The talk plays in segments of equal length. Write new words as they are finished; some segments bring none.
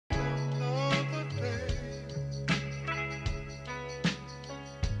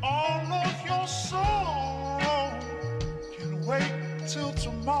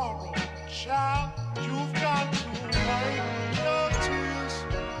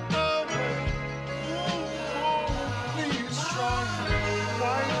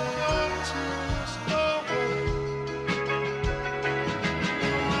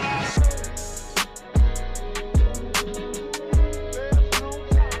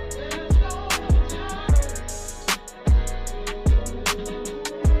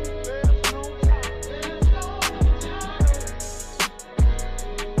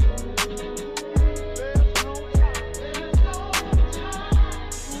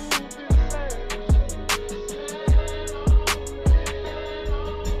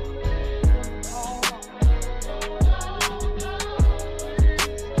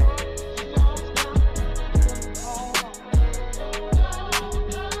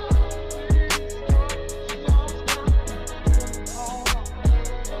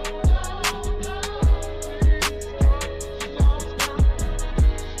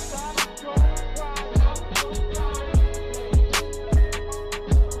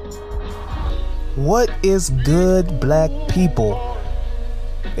What is good, black people?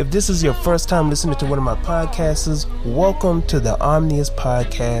 If this is your first time listening to one of my podcasts, welcome to the Omnius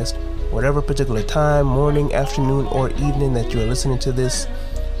Podcast. Whatever particular time, morning, afternoon, or evening that you are listening to this,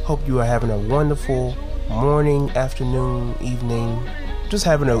 hope you are having a wonderful morning, afternoon, evening, just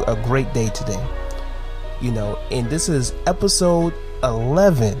having a great day today. And this is episode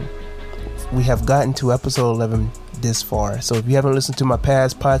 11. We have gotten to episode 11 this far. So if you haven't listened to my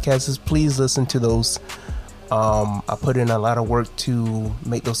past podcasts, please listen to those. I put in a lot of work to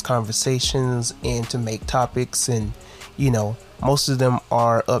make those conversations and to make topics, and most of them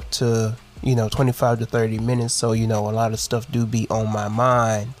are up to 25 to 30 minutes, so a lot of stuff do be on my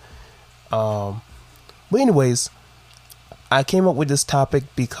mind. But anyways, I came up with this topic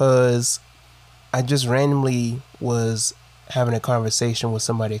because I just randomly was having a conversation with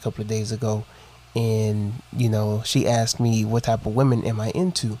somebody a couple of days ago, and she asked me what type of women am I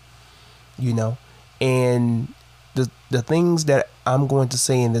into, and the things that I'm going to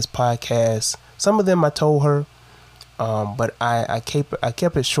say in this podcast, some of them I told her, but I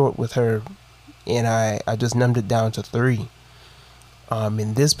kept it short with her, and I just numbed it down to 3.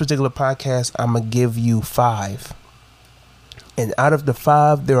 In this particular podcast, I'm gonna give you 5. And out of the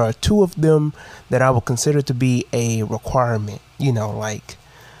 5, there are 2 of them that I would consider to be a requirement. Like,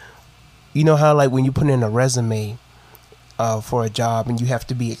 how like when you put in a resume for a job and you have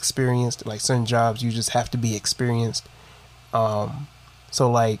to be experienced, like certain jobs you just have to be experienced.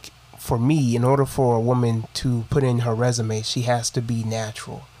 So like for me, in order for a woman to put in her resume, she has to be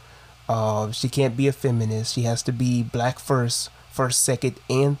natural. She can't be a feminist. She has to be black first, second,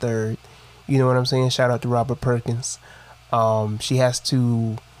 and third. You know what I'm saying? Shout out to Robert Perkins. She has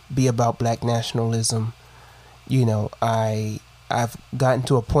to be about black nationalism. I've gotten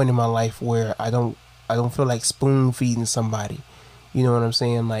to a point in my life where I don't feel like spoon feeding somebody. You know what I'm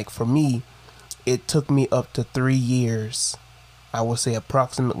saying? Like for me, it took me up to 3 years. I would say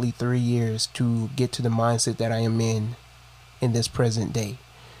approximately 3 years to get to the mindset that I am in this present day,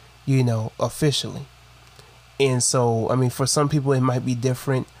 officially. And so, I mean, for some people it might be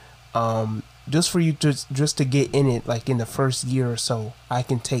different. Just for you to get in it, like in the first year or so, I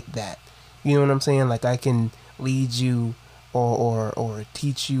can take that. You know what I'm saying? Like I can lead you or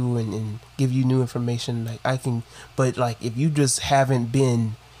teach you and give you new information. Like I can, but like if you just haven't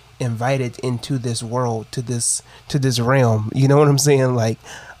been invited into this world, to this realm, you know what I'm saying? Like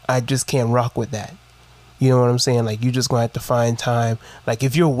I just can't rock with that. You know what I'm saying? Like you just gonna have to find time. Like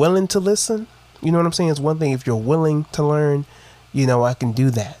if you're willing to listen, you know what I'm saying? It's one thing. If you're willing to learn, I can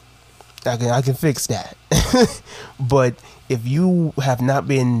do that. I can fix that. But if you have not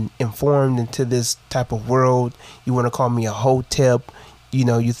been informed into this type of world, you want to call me a hotep,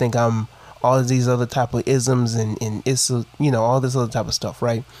 you think I'm all of these other type of isms and it's all this other type of stuff,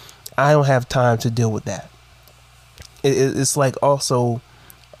 right? I don't have time to deal with that. It's like also,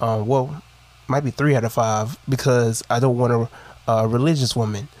 might be 3 out of 5, because I don't want a religious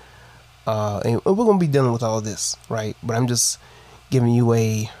woman. And we're going to be dealing with all this, right? But I'm just giving you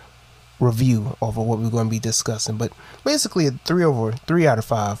a review over what we're going to be discussing. But basically 3 out of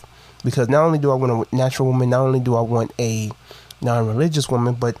 5, because not only do I want a natural woman, not only do I want a non-religious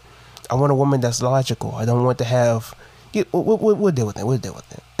woman, but I want a woman that's logical. I don't want to have we'll deal with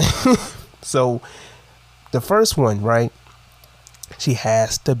it. So the first one, right, she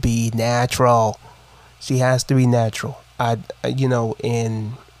has to be natural.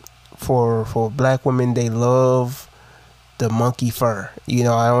 And for black women, they love the monkey fur. I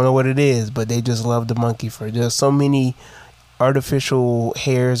don't know what it is, but they just love the monkey fur. There's so many artificial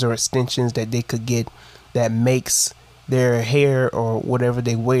hairs or extensions that they could get that makes their hair or whatever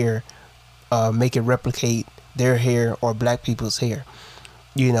they wear make it replicate their hair or black people's hair.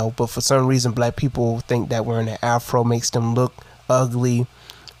 But for some reason black people think that wearing an afro makes them look ugly,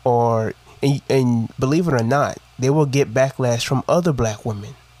 and believe it or not, they will get backlash from other black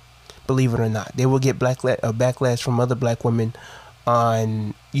women. Believe it or not, they will get backlash from other black women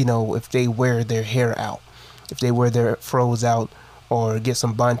on, if they wear their hair out, if they wear their froze out, or get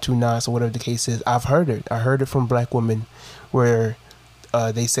some bantu knots or whatever the case is. I heard it from black women where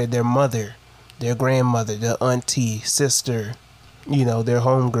they said their mother, their grandmother, their auntie, sister, their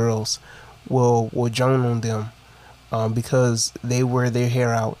homegirls will joan on them because they wear their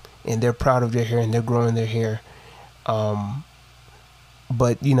hair out and they're proud of their hair and they're growing their hair.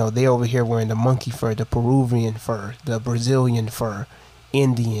 But, they over here wearing the monkey fur, the Peruvian fur, the Brazilian fur,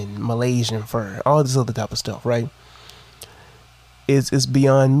 Indian, Malaysian fur, all this other type of stuff, right? It's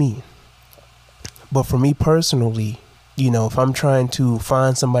beyond me. But for me personally, if I'm trying to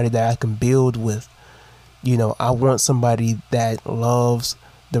find somebody that I can build with, I want somebody that loves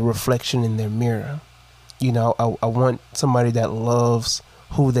the reflection in their mirror. You know, I want somebody that loves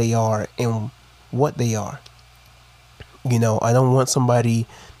who they are and what they are. You know, I don't want somebody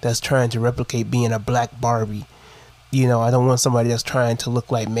that's trying to replicate being a black Barbie. You know, I don't want somebody that's trying to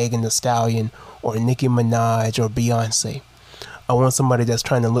look like Megan Thee Stallion or Nicki Minaj or Beyonce. I want somebody that's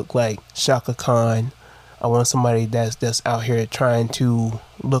trying to look like Shaka Khan. I want somebody that's out here trying to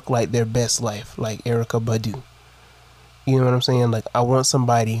look like their best life, like Erykah Badu. You know what I'm saying? Like, I want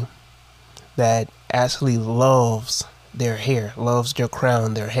somebody that actually loves their hair, loves their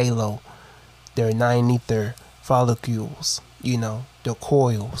crown, their halo, their 9 ether follicles, you know, their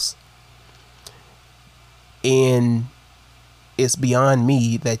coils. And it's beyond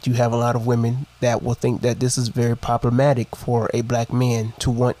me that you have a lot of women that will think that this is very problematic for a black man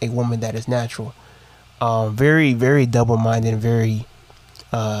to want a woman that is natural. Very, very double-minded and very,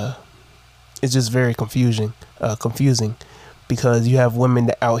 it's just very confusing because you have women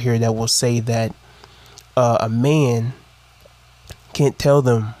that out here that will say that a man can't tell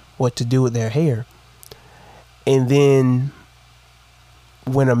them what to do with their hair. And then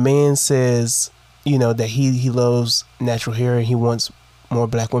when a man says, you know, that he loves natural hair and he wants more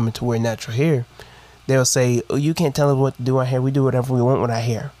black women to wear natural hair, they'll say, oh, you can't tell us what to do with our hair. We do whatever we want with our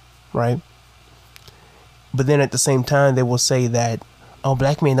hair, right? But then at the same time, they will say that, oh,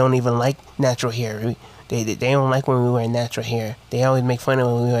 black men don't even like natural hair. They don't like when we wear natural hair. They always make fun of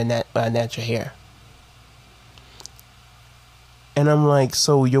when we wear natural hair. And I'm like,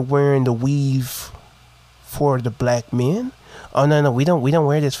 so you're wearing the weave for the black men? Oh, no, we don't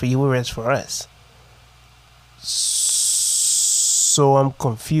wear this for you. We wear this for us. So I'm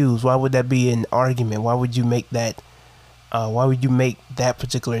confused. Why would that be an argument? Why would you make that? Why would you make that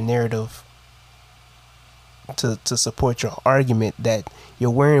particular narrative to support your argument that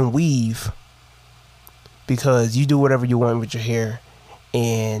you're wearing weave because you do whatever you want with your hair,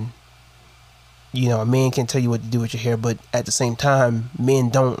 and you know, a man can tell you what to do with your hair, but at the same time, men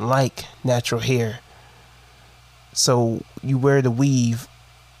don't like natural hair. So you wear the weave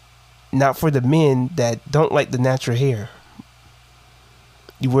not for the men that don't like the natural hair.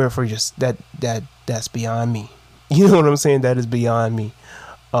 You wear it for just that's beyond me. You know what I'm saying? That is beyond me.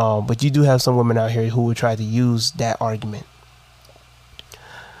 But you do have some women out here who will try to use that argument.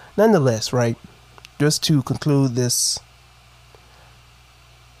 Nonetheless, right, just to conclude this,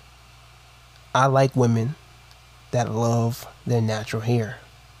 I like women that love their natural hair.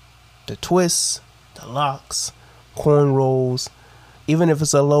 The twists, the locks, cornrows, even if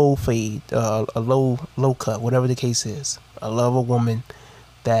it's a low fade, a low cut, whatever the case is. I love a woman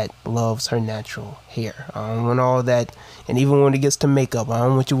that loves her natural hair. I don't want all that. And even when it gets to makeup, I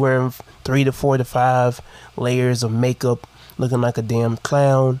don't want you wearing 3 to 4 to 5 layers of makeup looking like a damn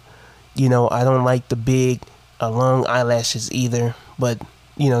clown. You know, I don't like the big long eyelashes either. But,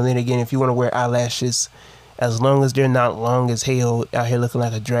 you know, then again, if you want to wear eyelashes, as long as they're not long as hell out here looking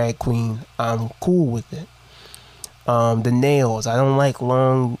like a drag queen, I'm cool with it. The nails, I don't like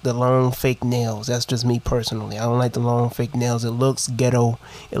the long fake nails. That's just me personally. I don't like the long fake nails. It looks ghetto.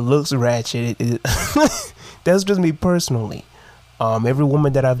 It looks ratchet. That's just me personally. Every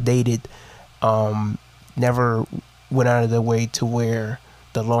woman that I've dated never went out of their way to wear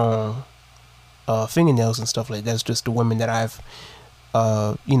the long fingernails and stuff like that. That's just the women that I've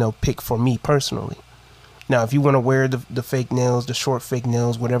picked for me personally. Now, if you want to wear the fake nails, the short fake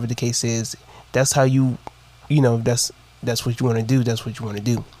nails, whatever the case is, that's how that's what you want to do. That's what you want to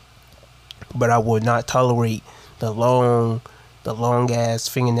do. But I would not tolerate the long ass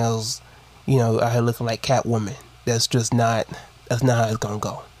fingernails, out here looking like Catwoman. That's not how it's gonna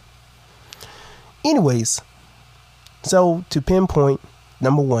go. Anyways, so to pinpoint,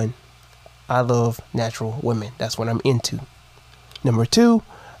 number 1, I love natural women. That's what I'm into. Number 2,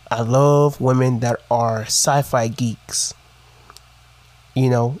 I love women that are sci-fi geeks.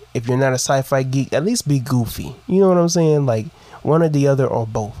 If you're not a sci-fi geek, at least be goofy. You know what I'm saying? Like one or the other or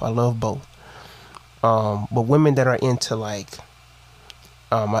both. I love both. But women that are into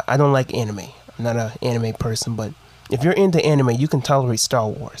I don't like anime. I'm not an anime person, but if you're into anime, you can tolerate Star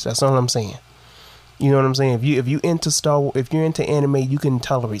Wars. That's all I'm saying. You know what I'm saying? If you're into anime, you can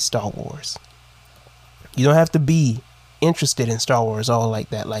tolerate Star Wars. You don't have to be interested in Star Wars all like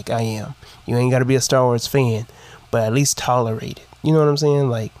that, like I am. You ain't got to be a Star Wars fan, but at least tolerate it. You know what I'm saying?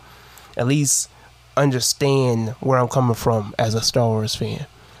 Like, at least understand where I'm coming from as a Star Wars fan.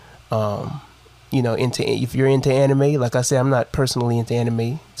 If you're into anime, like I said, I'm not personally into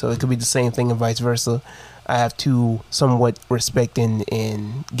anime, so it could be the same thing and vice versa. I have to somewhat respect and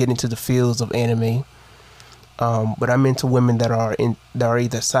get into the fields of anime. But I'm into women that are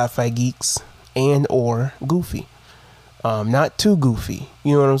either sci-fi geeks and or goofy. Not too goofy.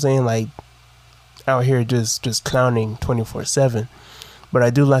 You know what I'm saying? Like out here just clowning 24/7. But I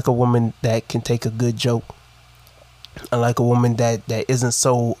do like a woman that can take a good joke. I like a woman that isn't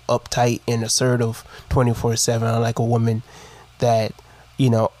so uptight and assertive 24/7. I like a woman that, you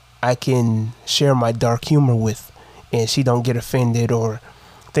know, I can share my dark humor with, and she don't get offended or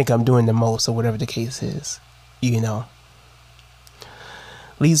think I'm doing the most or whatever the case is. You know.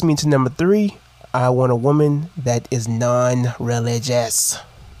 Leads me to number 3. I want a woman that is non-religious.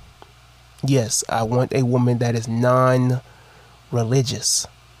 Yes, I want a woman that is non-religious.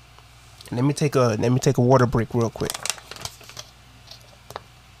 Let me take a water break real quick.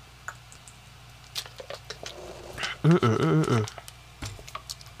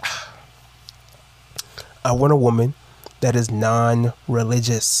 I want a woman that is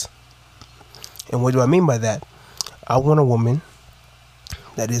non-religious. And what do I mean by that? I want a woman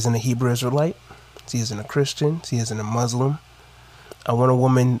that isn't a Hebrew Israelite. She isn't a Christian. She isn't a Muslim. I want a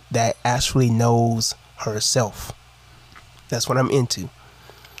woman that actually knows herself. That's what I'm into.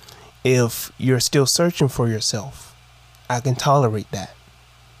 If you're still searching for yourself, I can tolerate that.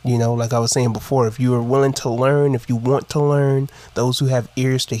 You know, like I was saying before, if you are willing to learn, if you want to learn, those who have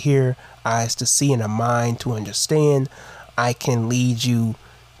ears to hear, eyes to see, and a mind to understand, I can lead you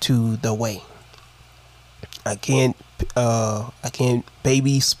to the way. I can't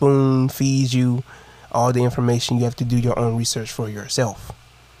baby spoon feed you all the information. You have to do your own research for yourself.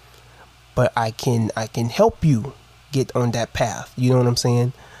 But I can help you get on that path. You know what I'm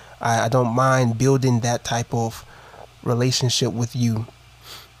saying? I don't mind building that type of relationship with you.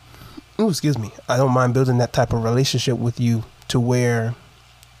 Ooh, excuse me. I don't mind building that type of relationship with you to where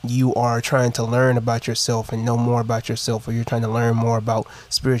you are trying to learn about yourself and know more about yourself, or you're trying to learn more about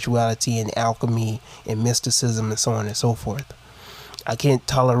spirituality and alchemy and mysticism and so on and so forth. I can't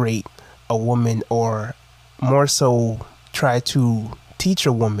tolerate a woman, or more so try to teach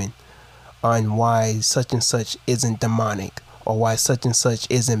a woman on why such and such isn't demonic or why such and such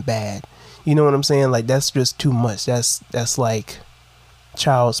isn't bad. You know what I'm saying? Like, that's just too much. That's like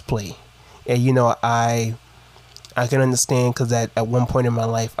child's play. And you know, I can understand, because at one point in my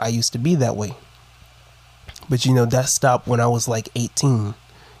life I used to be that way. But you know, that stopped when I was like 18.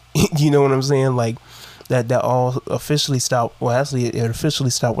 You know what I'm saying? Like that all officially stopped. Well, actually it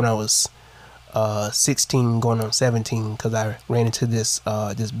officially stopped when I was 16 going on 17, because I ran into this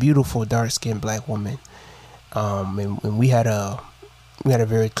beautiful dark-skinned black woman, and we had a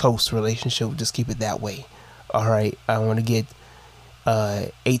very close relationship. Just keep it that way. All right, I want to get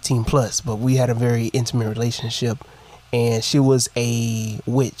 18 plus, but we had a very intimate relationship, and she was a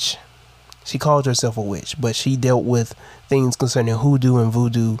witch. She called herself a witch, but she dealt with things concerning hoodoo and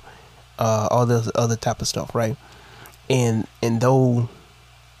voodoo, all this other type of stuff, right? And though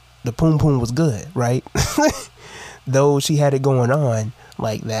the poom poom was good, right? Though she had it going on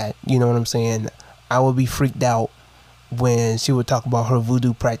like that, you know what I'm saying? I would be freaked out when she would talk about her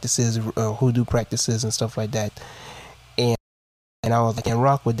voodoo practices, hoodoo practices and stuff like that. And I was like, I can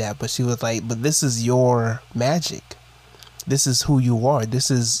rock with that. But she was like, but this is your magic. This is who you are. This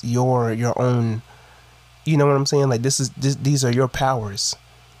is your own, you know what I'm saying? Like, these are your powers.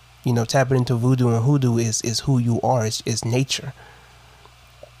 You know, tapping into voodoo and hoodoo is who you are. It's nature.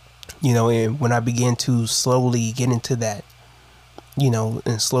 You know, and when I began to slowly get into that, you know,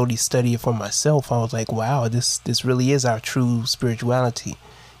 and slowly study it for myself, I was like, wow, this really is our true spirituality.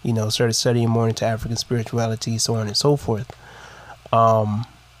 You know, started studying more into African spirituality, so on and so forth. But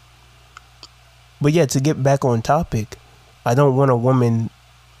yeah, to get back on topic, I don't want a woman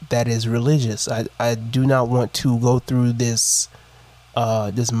that is religious. I do not want to go through this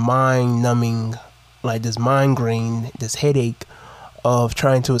mind numbing, like this migraine, this headache of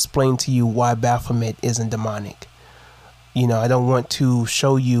trying to explain to you why Baphomet isn't demonic. You know, I don't want to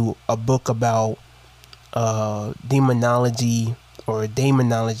show you a book about demonology, or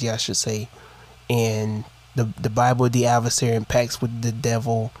daemonology, I should say, and the Bible, the adversary, and pacts with the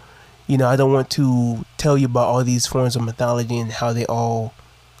devil. You know, I don't want to tell you about all these forms of mythology and how they all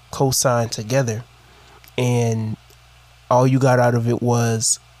co-sign together, and all you got out of it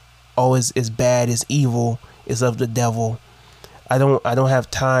was, oh, is bad, is evil, is of the devil. I don't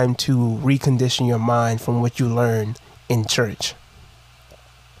have time to recondition your mind from what you learn in church.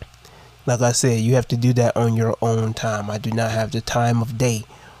 Like I said, you have to do that on your own time. I do not have the time of day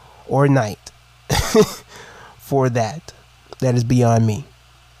or night for that. That is beyond me.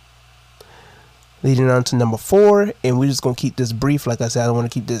 Leading on to number 4, and we're just gonna keep this brief. Like I said, I don't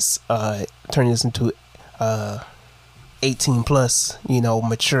want to keep this turning this into 18 plus, you know,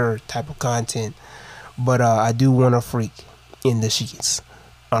 mature type of content. But I do want a freak in the sheets.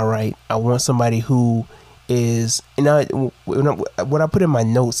 All right, I want somebody who is, and what I put in my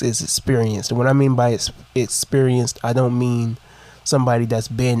notes is experienced. And what I mean by experienced, I don't mean somebody that's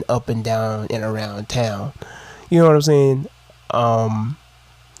been up and down and around town. You know what I'm saying?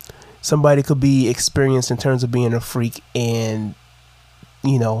 Somebody could be experienced in terms of being a freak, and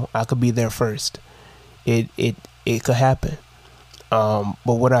I could be there first. It could happen. But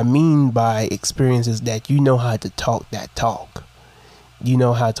what I mean by experience is that you know how to talk that talk. You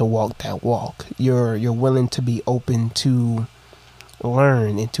know how to walk that walk. You're willing to be open to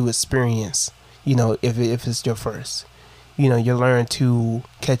learn and to experience. If it's your first, you learn to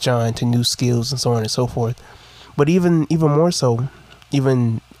catch on to new skills and so on and so forth. But even more so,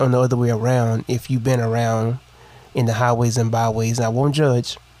 even on the other way around, if you've been around in the highways and byways, and I won't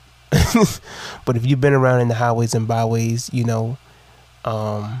judge, but if you've been around in the highways and byways, and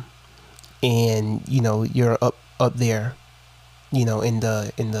you're up there, in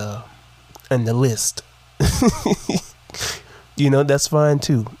the list, that's fine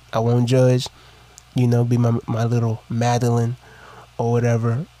too. I won't judge. Be my little Madeline or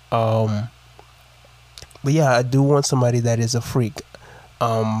whatever. But yeah, I do want somebody that is a freak.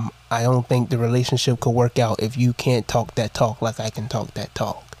 I don't think the relationship could work out if you can't talk that talk like I can talk that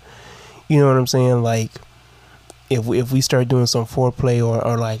talk. You know what I'm saying? Like, if we start doing some foreplay,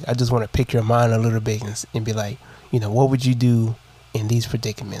 or like, I just want to pick your mind a little bit and be like, what would you do in these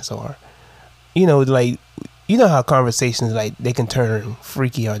predicaments? Or, like, how conversations, like, they can turn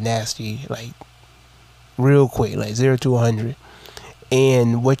freaky or nasty, like, real quick, like 0 to 100.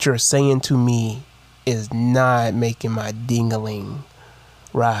 And what you're saying to me is not making my ding-a-ling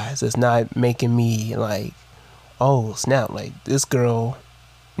rise. It's not making me like, oh snap, like this girl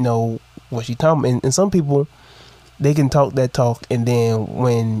know what she talking about. And some people, they can talk that talk, and then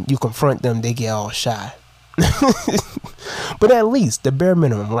when you confront them, they get all shy. But at least the bare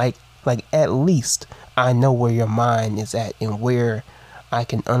minimum, like at least I know where your mind is at, and where I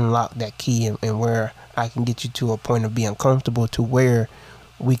can unlock that key, and where I can get you to a point of being comfortable to where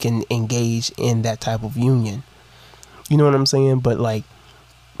we can engage in that type of union. You know what I'm saying? But like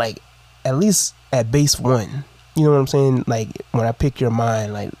at least at base one, you know what I'm saying? Like, when I pick your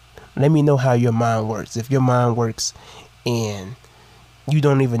mind, like, let me know how your mind works. If your mind works and you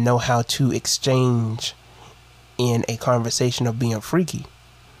don't even know how to exchange in a conversation of being freaky.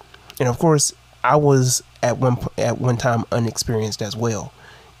 And of course, I was at one time unexperienced as well.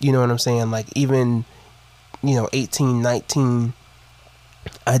 You know what I'm saying? Like, even 18, 19,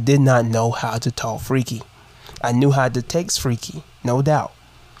 I did not know how to talk freaky. I knew how to text freaky, no doubt.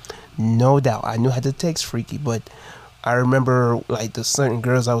 I knew how to text freaky, but I remember, like, the certain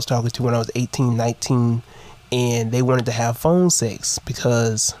girls I was talking to when I was 18, 19, and they wanted to have phone sex,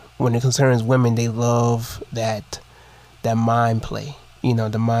 because when it concerns women, they love that mind play,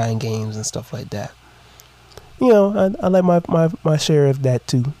 the mind games and stuff like that. I like my share of that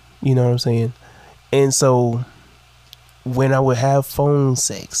too. You know what I'm saying? And so when I would have phone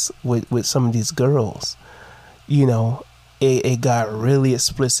sex with some of these girls, it got really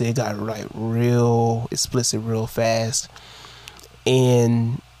explicit. It got like real explicit real fast.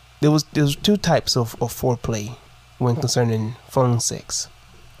 And there was two types of foreplay when concerning phone sex.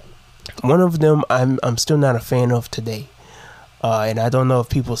 One of them I'm still not a fan of today. And I don't know if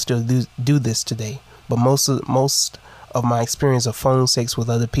people still do this today. But most of my experience of phone sex with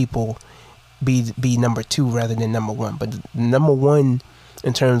other people be number 2 rather than number 1. But number 1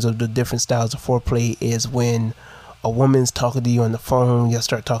 in terms of the different styles of foreplay is when a woman's talking to you on the phone, you'll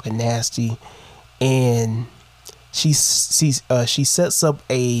start talking nasty, and she sets up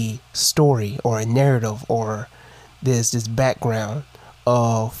a story or a narrative, or there's this background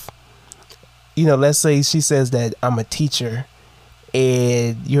of, let's say she says that I'm a teacher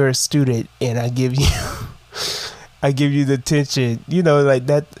and you're a student, and I give you the attention, like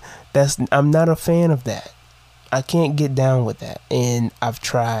that. I'm not a fan of that. I can't get down with that, and I've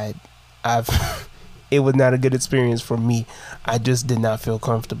tried. It was not a good experience for me. I just did not feel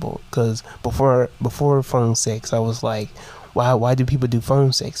comfortable, because before phone sex, I was like, why do people do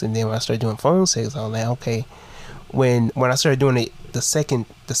phone sex? And then when I started doing phone sex, I was like, okay. When I started doing it the second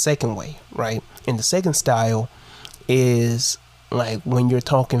way, right? And the second style is like when you're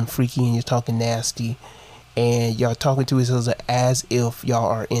talking freaky and you're talking nasty, and y'all talking to each other as if y'all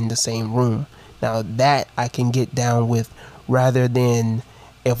are in the same room. Now that I can get down with, rather than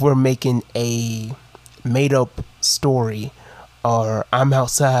if we're making a made up story, or I'm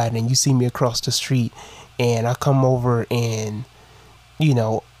outside and you see me across the street and I come over and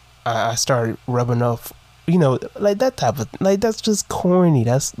I start rubbing off, like that type of, like, that's just corny.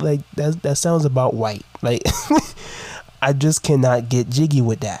 That's like that sounds about white. Like I just cannot get jiggy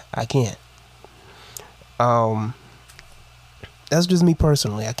with that. I can't. Um, that's just me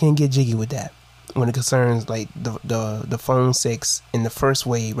personally. I can't get jiggy with that when it concerns like the phone sex in the first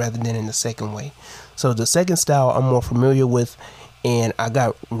way rather than in the second way. So the second style I'm more familiar with, and I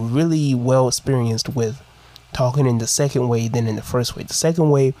got really well experienced with talking in the second way than in the first way. The second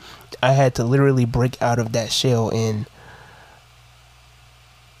way, I had to literally break out of that shell, and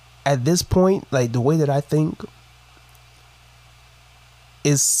at this point, like the way that I think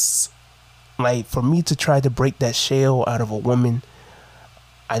is like for me to try to break that shell out of a woman.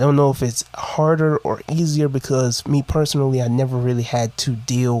 I don't know if it's harder or easier because me personally, I never really had to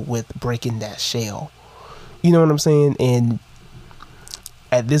deal with breaking that shell. You know what I'm saying? And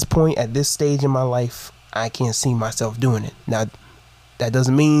at this point, at this stage in my life, I can't see myself doing it. Now, that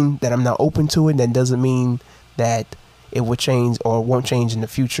doesn't mean that I'm not open to it. That doesn't mean that it will change or won't change in the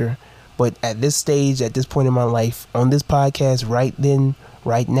future. But at this stage, at this point in my life, on this podcast, right then,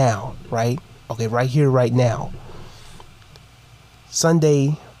 right now, right? Okay, right here, right now.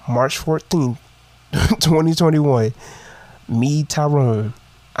 Sunday, March 14th, 2021. Me, Tyrone.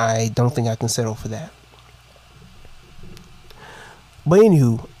 I don't think I can settle for that. But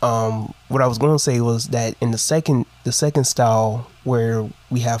anywho, what I was going to say was that in the second style where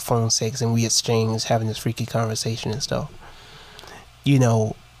we have phone sex and we exchange having this freaky conversation and stuff, you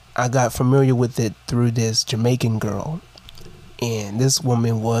know, I got familiar with it through this Jamaican girl, and this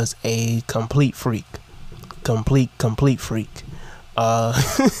woman was a complete freak, complete freak.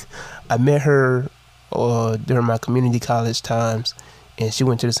 I met her during my community college times, and she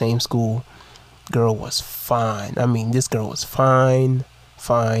went to the same school. Girl was fine. I mean, this girl was fine.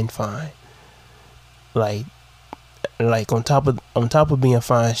 Like on top of being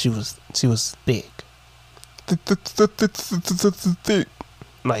fine, she was thick. Thick.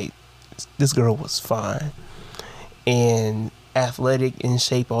 Like, this girl was fine and athletic, in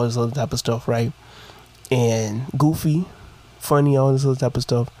shape, all this other type of stuff, right? And goofy, funny, all this other type of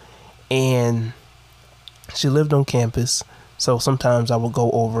stuff. And she lived on campus. So sometimes I would go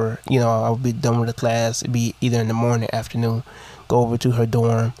over, I would be done with the class. It'd be either in the morning, afternoon, go over to her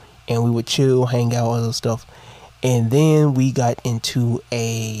dorm, and we would chill, hang out, all this stuff. And then we got into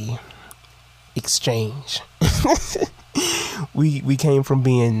a exchange. we came from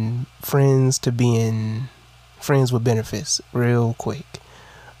being friends to being friends with benefits real quick.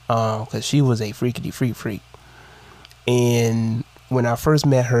 Because she was a freakity freak. And when I first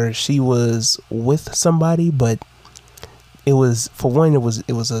met her, she was with somebody, but it was, for one, it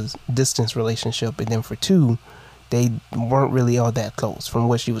was a distance relationship, and then for two, they weren't really all that close from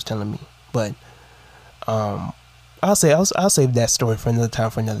what she was telling me. But I'll save that story for another time,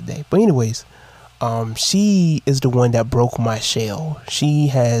 for another day. But anyways, she is the one that broke my shell.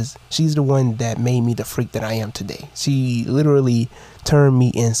 She's the one that made me the freak that I am today. She literally turned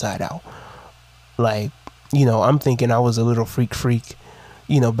me inside out. Like, I'm thinking I was a little freak,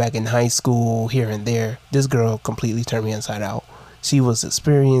 back in high school, here and there. This girl completely turned me inside out. She was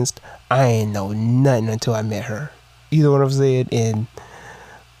experienced. I ain't know nothing until I met her. You know what I'm saying? And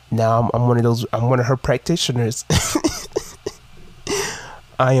now I'm one of her practitioners.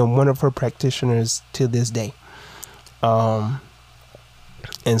 I am one of her practitioners to this day. And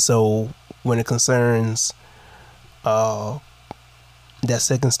so when it concerns that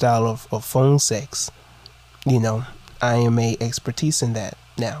second style of phone sex, I am a expertise in that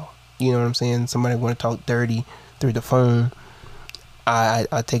now. You know what I'm saying? Somebody want to talk dirty through the phone, I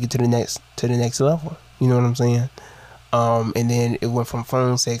take it to the next level. You know what I'm saying? And then it went from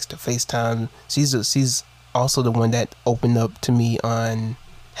phone sex to FaceTime. She's also the one that opened up to me on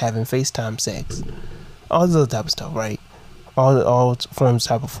having FaceTime sex. All this other type of stuff, right? All forms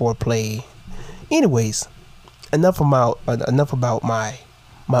type of foreplay. Anyways, enough about my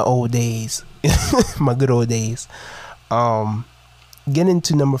old days, my good old days. Get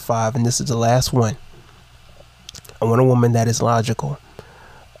into number 5, and this is the last one. I want a woman that is logical.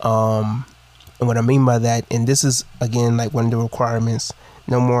 And what I mean by that, and this is again like one of the requirements,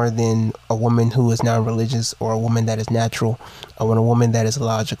 no more than a woman who is non-religious or a woman that is natural. I want a woman that is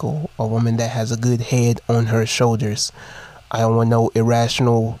logical, a woman that has a good head on her shoulders. I don't want no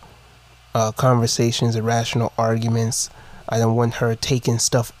irrational conversations, irrational arguments. I don't want her taking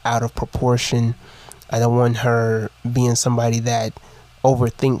stuff out of proportion. I don't want her being somebody that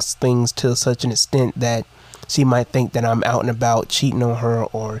overthinks things to such an extent that she might think that I'm out and about cheating on her,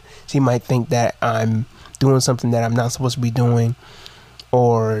 or she might think that I'm doing something that I'm not supposed to be doing,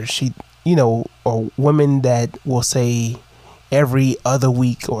 or or women that will say every other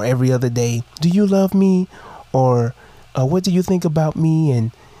week or every other day, do you love me? Or what do you think about me?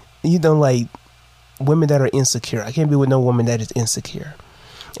 And like women that are insecure. I can't be with no woman that is insecure.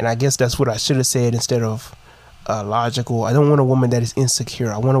 And I guess that's what I should have said instead of logical. I don't want a woman that is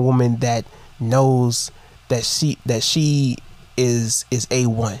insecure. I want a woman that knows that she is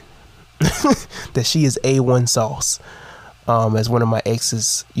A1. That she is A1 sauce. As one of my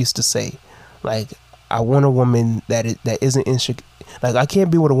exes used to say. Like, I want a woman that isn't insecure. Like, I can't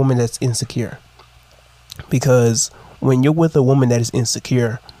be with a woman that's insecure, because when you're with a woman that is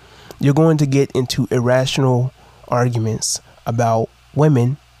insecure, you're going to get into irrational arguments about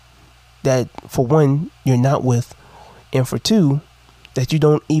women that, for one, you're not with, and for two, that you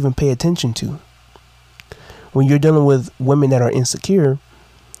don't even pay attention to. When you're dealing with women that are insecure,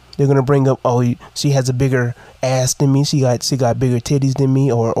 they're gonna bring up, oh, she has a bigger ass than me, she got bigger titties than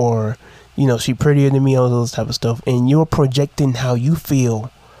me, or you know, she prettier than me, all those type of stuff, and you're projecting how you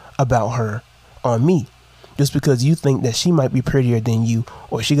feel about her on me, just because you think that she might be prettier than you,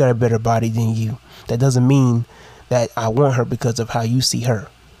 or she got a better body than you. That doesn't mean that I want her because of how you see her.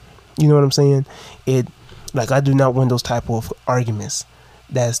 You know what I'm saying? Like, I do not want those type of arguments.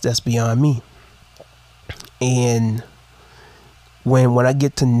 That's beyond me. And when I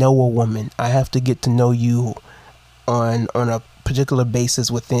get to know a woman, I have to get to know you on a particular basis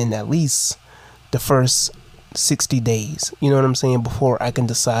within at least the first 60 days. You know what I'm saying? Before I can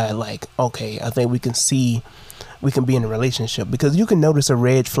decide, like, okay, I think we can be in a relationship. Because you can notice a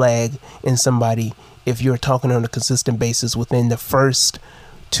red flag in somebody if you're talking on a consistent basis within the first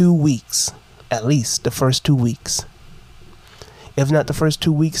 2 weeks. At least the first 2 weeks. If not the first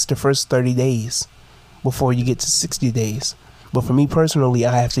 2 weeks, the first 30 days before you get to 60 days. But for me personally,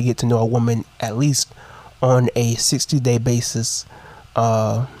 I have to get to know a woman at least on a 60-day basis,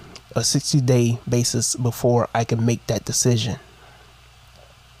 before I can make that decision.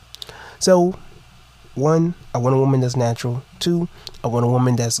 So, 1, I want a woman that's natural. 2, I want a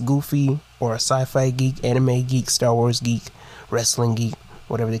woman that's goofy, or a sci-fi geek, anime geek, Star Wars geek, wrestling geek,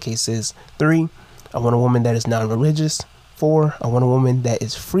 whatever the case is. 3, I want a woman that is non-religious. 4, I want a woman that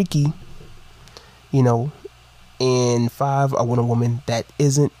is freaky, you know. And 5, I want a woman that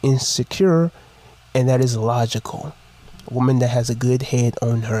isn't insecure and that is logical. A woman that has a good head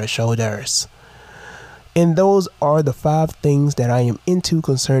on her shoulders. And those are the 5 things that I am into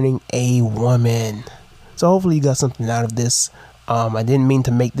concerning a woman. So hopefully you got something out of this. I didn't mean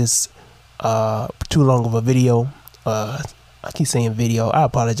to make this too long of a video. I keep saying video. I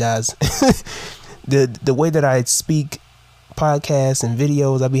apologize. The way that I speak podcasts and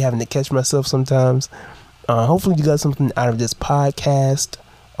videos, I be having to catch myself sometimes. Hopefully you got something out of this podcast.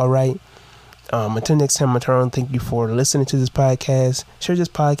 All right. Until next time, Matron, thank you for listening to this podcast. Share this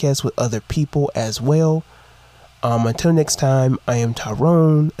podcast with other people as well. Until next time, I am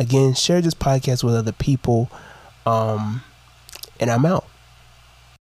Tyrone. Again, share this podcast with other people. And I'm out.